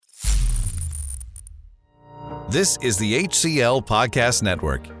This is the HCL Podcast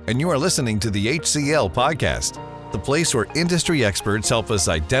Network, and you are listening to the HCL Podcast, the place where industry experts help us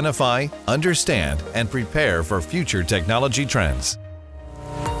identify, understand, and prepare for future technology trends.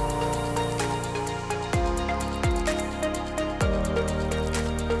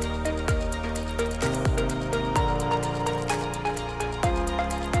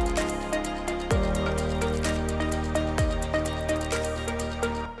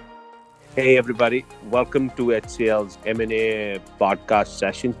 Hey everybody, welcome to HCL's M&A podcast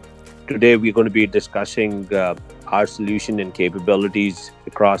session. Today we're going to be discussing our solution and capabilities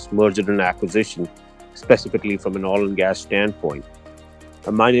across merger and acquisition, specifically from an oil and gas standpoint.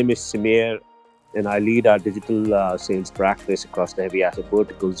 My name is Samir and I lead our digital sales practice across the heavy asset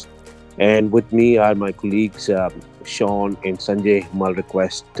verticals. And with me are my colleagues Sean and Sanjay, whom I'll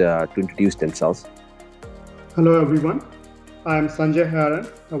request to introduce themselves. Hello everyone. I am Sanjay Haran,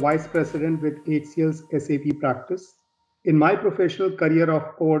 a Vice President with HCL's SAP practice. In my professional career of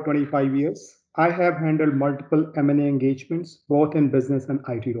over 25 years, I have handled multiple M&A engagements, both in business and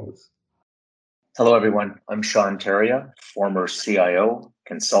IT roles. Hello everyone. I'm Sean Terria, former CIO,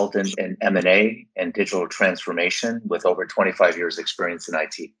 consultant in M&A and digital transformation with over 25 years experience in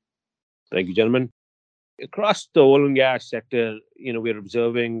IT. Thank you, gentlemen. Across the oil and gas sector, we're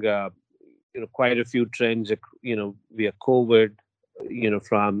observing quite a few trends, via COVID,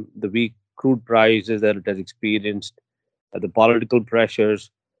 from the weak crude prices that it has experienced, the political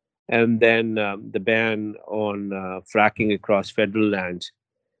pressures, and then the ban on fracking across federal lands.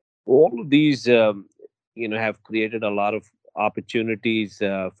 All of these, have created a lot of opportunities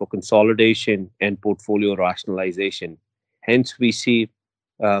for consolidation and portfolio rationalization. Hence, we see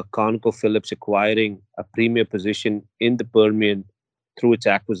ConocoPhillips acquiring a premier position in the Permian through its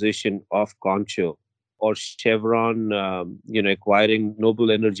acquisition of Concho, or Chevron, acquiring Noble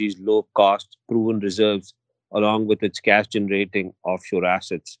Energy's low-cost, proven reserves, along with its cash-generating offshore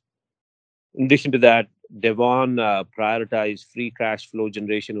assets. In addition to that, Devon prioritized free cash flow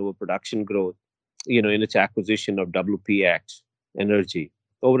generation over production growth, in its acquisition of WPX Energy.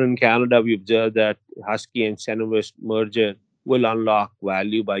 Over in Canada, we observed that Husky and Cenovus merger will unlock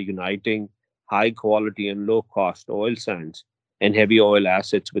value by uniting high-quality and low-cost oil sands and heavy oil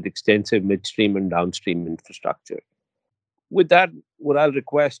assets with extensive midstream and downstream infrastructure. With that, what I'll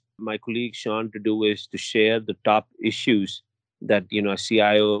request my colleague Sean to do is to share the top issues that a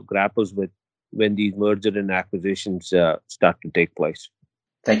CIO grapples with when these merger and acquisitions start to take place.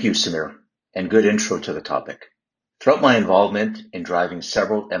 Thank you, Samir, and good intro to the topic. Throughout my involvement in driving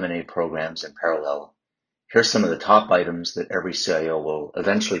several M&A programs in parallel, here's some of the top items that every CIO will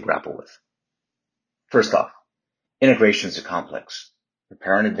eventually grapple with. First off, integrations are complex.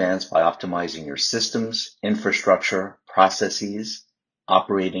 Prepare in advance by optimizing your systems, infrastructure, processes,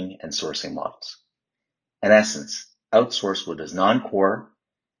 operating, and sourcing models. In essence, outsource what is non-core,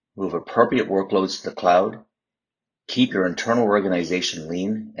 move appropriate workloads to the cloud, keep your internal organization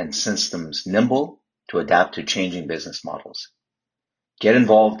lean and systems nimble to adapt to changing business models. Get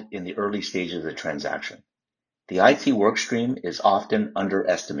involved in the early stages of the transaction. The IT workstream is often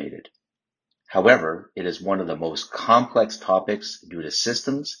underestimated. However, it is one of the most complex topics due to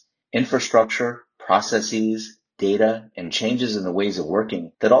systems, infrastructure, processes, data, and changes in the ways of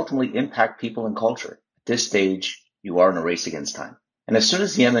working that ultimately impact people and culture. At this stage, you are in a race against time. And as soon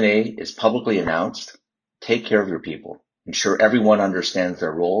as the M&A is publicly announced, take care of your people. Ensure everyone understands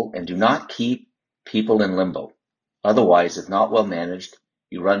their role and do not keep people in limbo. Otherwise, if not well managed,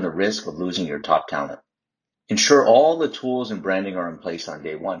 you run the risk of losing your top talent. Ensure all the tools and branding are in place on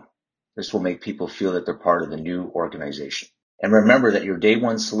day one. This will make people feel that they're part of the new organization. And remember that your day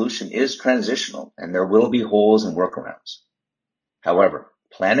one solution is transitional and there will be holes and workarounds. However,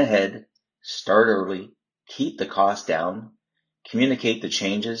 plan ahead, start early, keep the cost down, communicate the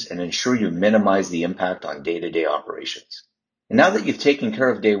changes, and ensure you minimize the impact on day-to-day operations. And now that you've taken care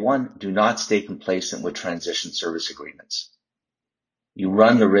of day one, do not stay complacent with transition service agreements. You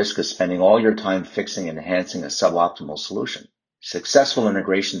run the risk of spending all your time fixing and enhancing a suboptimal solution. Successful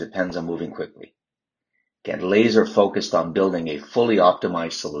integration depends on moving quickly. Get laser focused on building a fully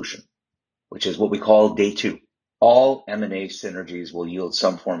optimized solution, which is what we call day two. All M&A synergies will yield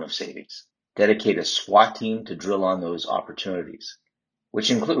some form of savings. Dedicate a SWAT team to drill on those opportunities,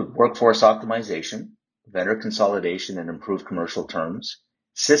 which include workforce optimization, vendor consolidation and improved commercial terms,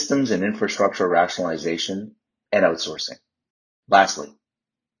 systems and infrastructure rationalization, and outsourcing. Lastly,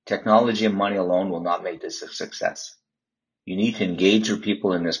 technology and money alone will not make this a success. You need to engage your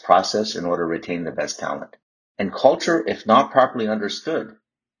people in this process in order to retain the best talent. And culture, if not properly understood,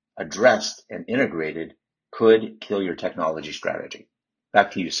 addressed, and integrated, could kill your technology strategy. Back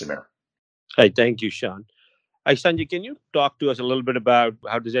to you, Samir. Hi, thank you, Sean. Sanjay, can you talk to us a little bit about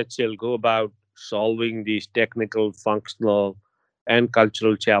how does HCL go about solving these technical, functional, and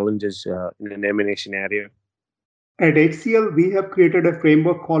cultural challenges in an M&A scenario? At HCL, we have created a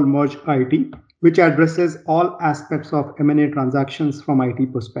framework called Merge IT, which addresses all aspects of M&A transactions from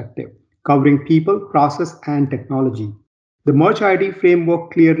IT perspective, covering people, process, and technology. The Merge IT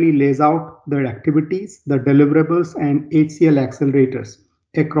framework clearly lays out the activities, the deliverables, and HCL accelerators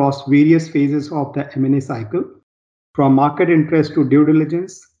across various phases of the M&A cycle, from market interest to due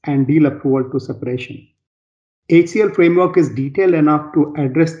diligence and deal approval to separation. HCL framework is detailed enough to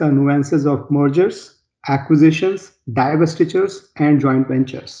address the nuances of mergers, acquisitions, divestitures, and joint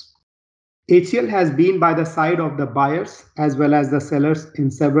ventures. HCL has been by the side of the buyers as well as the sellers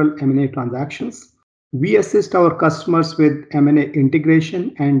in several M&A transactions. We assist our customers with M&A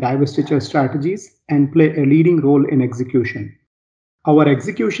integration and divestiture strategies and play a leading role in execution. Our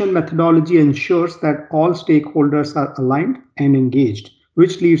execution methodology ensures that all stakeholders are aligned and engaged,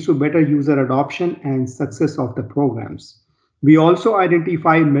 which leads to better user adoption and success of the programs. We also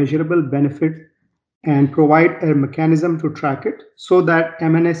identify measurable benefit and provide a mechanism to track it so that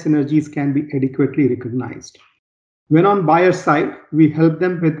M&A synergies can be adequately recognized. When on buyer side, we help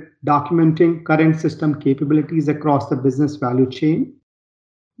them with documenting current system capabilities across the business value chain.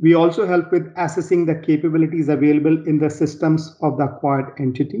 We also help with assessing the capabilities available in the systems of the acquired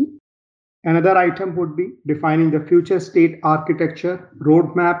entity. Another item would be defining the future state architecture,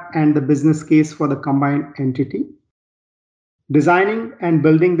 roadmap, and the business case for the combined entity. Designing and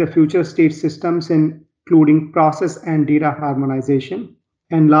building the future state systems, including process and data harmonization.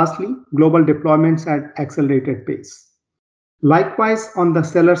 And lastly, global deployments at accelerated pace. Likewise, on the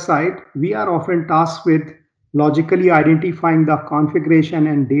seller side, we are often tasked with logically identifying the configuration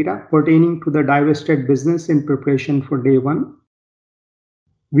and data pertaining to the divested business in preparation for day one.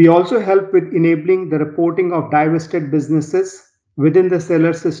 We also help with enabling the reporting of divested businesses within the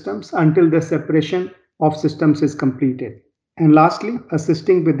seller systems until the separation of systems is completed. And lastly,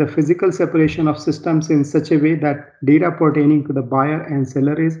 assisting with the physical separation of systems in such a way that data pertaining to the buyer and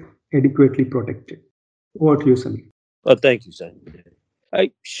seller is adequately protected. Over to you, Sunny. Well, thank you,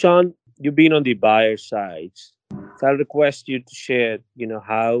 Sanjay. Sean, you've been on the buyer side. So I'll request you to share,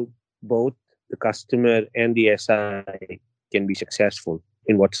 how both the customer and the SI can be successful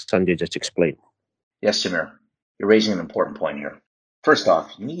in what Sanjay just explained. Yes, Samir, you're raising an important point here. First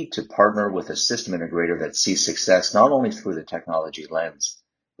off, you need to partner with a system integrator that sees success not only through the technology lens,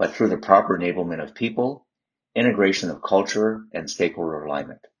 but through the proper enablement of people, integration of culture, and stakeholder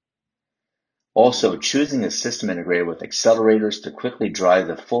alignment. Also, choosing a system integrator with accelerators to quickly drive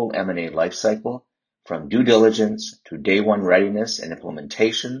the full M&A lifecycle from due diligence to day one readiness and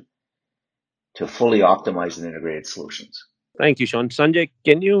implementation to fully optimized and integrated solutions. Thank you, Sean. Sanjay,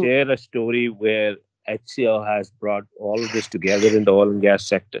 can you share a story where HCL has brought all of this together in the oil and gas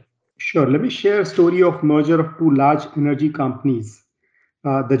sector? Sure. Let me share a story of merger of two large energy companies.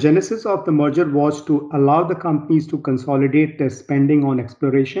 The genesis of the merger was to allow the companies to consolidate their spending on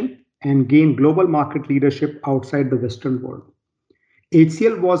exploration and gain global market leadership outside the Western world.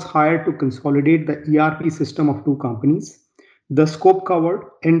 HCL was hired to consolidate the ERP system of two companies. The scope covered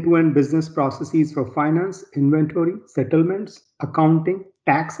end-to-end business processes for finance, inventory, settlements, accounting,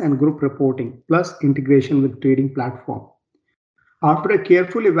 tax, and group reporting, plus integration with trading platform. After a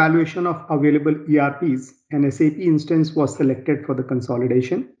careful evaluation of available ERPs, an SAP instance was selected for the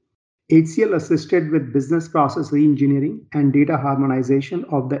consolidation. HCL assisted with business process reengineering and data harmonization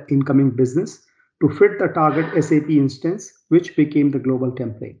of the incoming business to fit the target SAP instance, which became the global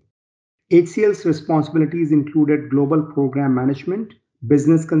template. HCL's responsibilities included global program management,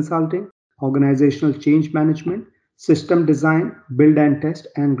 business consulting, organizational change management, system design, build and test,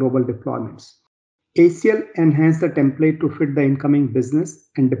 and global deployments. HCL enhanced the template to fit the incoming business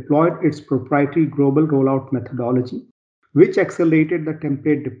and deployed its proprietary global rollout methodology, which accelerated the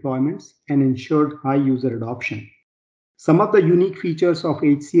template deployments and ensured high user adoption. Some of the unique features of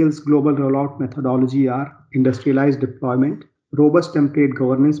HCL's global rollout methodology are industrialized deployment, robust template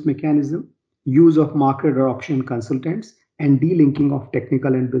governance mechanism, use of market adoption consultants, and delinking of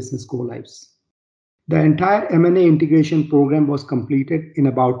technical and business go-lives. The entire M&A integration program was completed in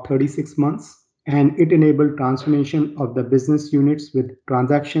about 36 months, and it enabled transformation of the business units with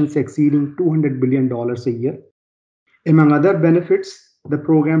transactions exceeding $200 billion a year. Among other benefits, the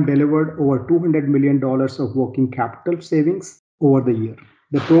program delivered over $200 million of working capital savings over the year.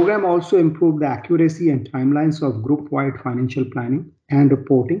 The program also improved the accuracy and timelines of group-wide financial planning and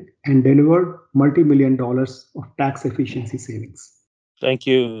reporting and delivered multi-million dollars of tax efficiency savings. Thank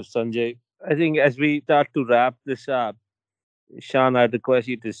you, Sanjay. I think as we start to wrap this up, Sean, I'd request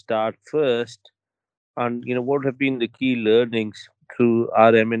you to start first And what have been the key learnings through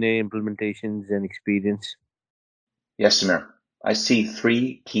our M&A implementations and experience? Yes, Samir. I see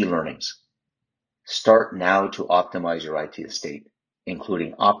 3 key learnings. Start now to optimize your IT estate,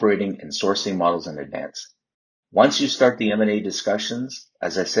 including operating and sourcing models in advance. Once you start the M&A discussions,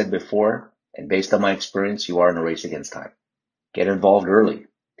 as I said before, and based on my experience, you are in a race against time. Get involved early.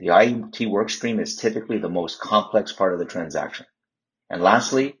 The IT workstream is typically the most complex part of the transaction. And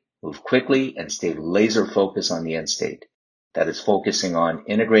lastly, move quickly and stay laser focused on the end state. That is focusing on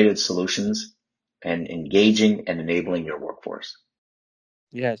integrated solutions and engaging and enabling your workforce.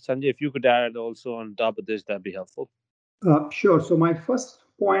 Yeah, Sanjay, if you could add also on top of this, that'd be helpful. Sure. So, my first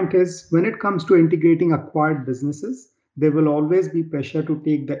point is when it comes to integrating acquired businesses, there will always be pressure to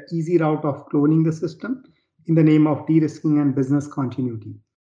take the easy route of cloning the system in the name of de risking and business continuity.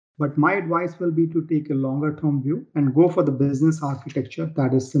 But my advice will be to take a longer term view and go for the business architecture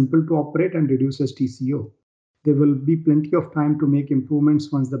that is simple to operate and reduces TCO. There will be plenty of time to make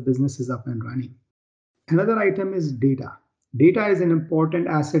improvements once the business is up and running. Another item is data. Data is an important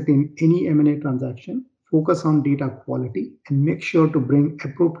asset in any M&A transaction. Focus on data quality and make sure to bring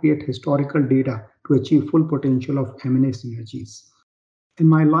appropriate historical data to achieve full potential of M&A synergies. And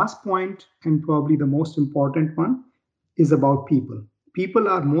my last point, and probably the most important one, is about people. People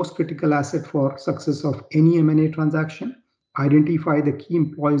are most critical asset for success of any M&A transaction. Identify the key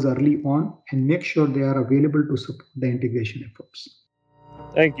employees early on and make sure they are available to support the integration efforts.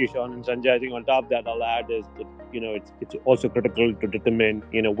 Thank you, Sean and Sanjay. I think on top of that, I'll add is that it's also critical to determine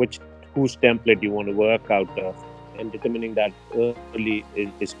whose template you want to work out of, and determining that early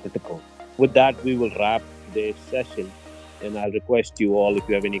is critical. With that, we will wrap today's session, and I'll request you all, if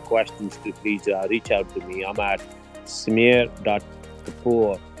you have any questions, to please reach out to me. I'm at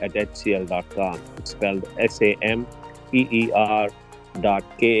sameer.kapoor@hcl.com. It's spelled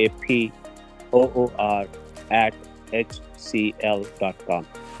SAMEER.KAPOOR@hcl.com.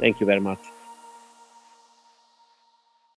 Thank you very much.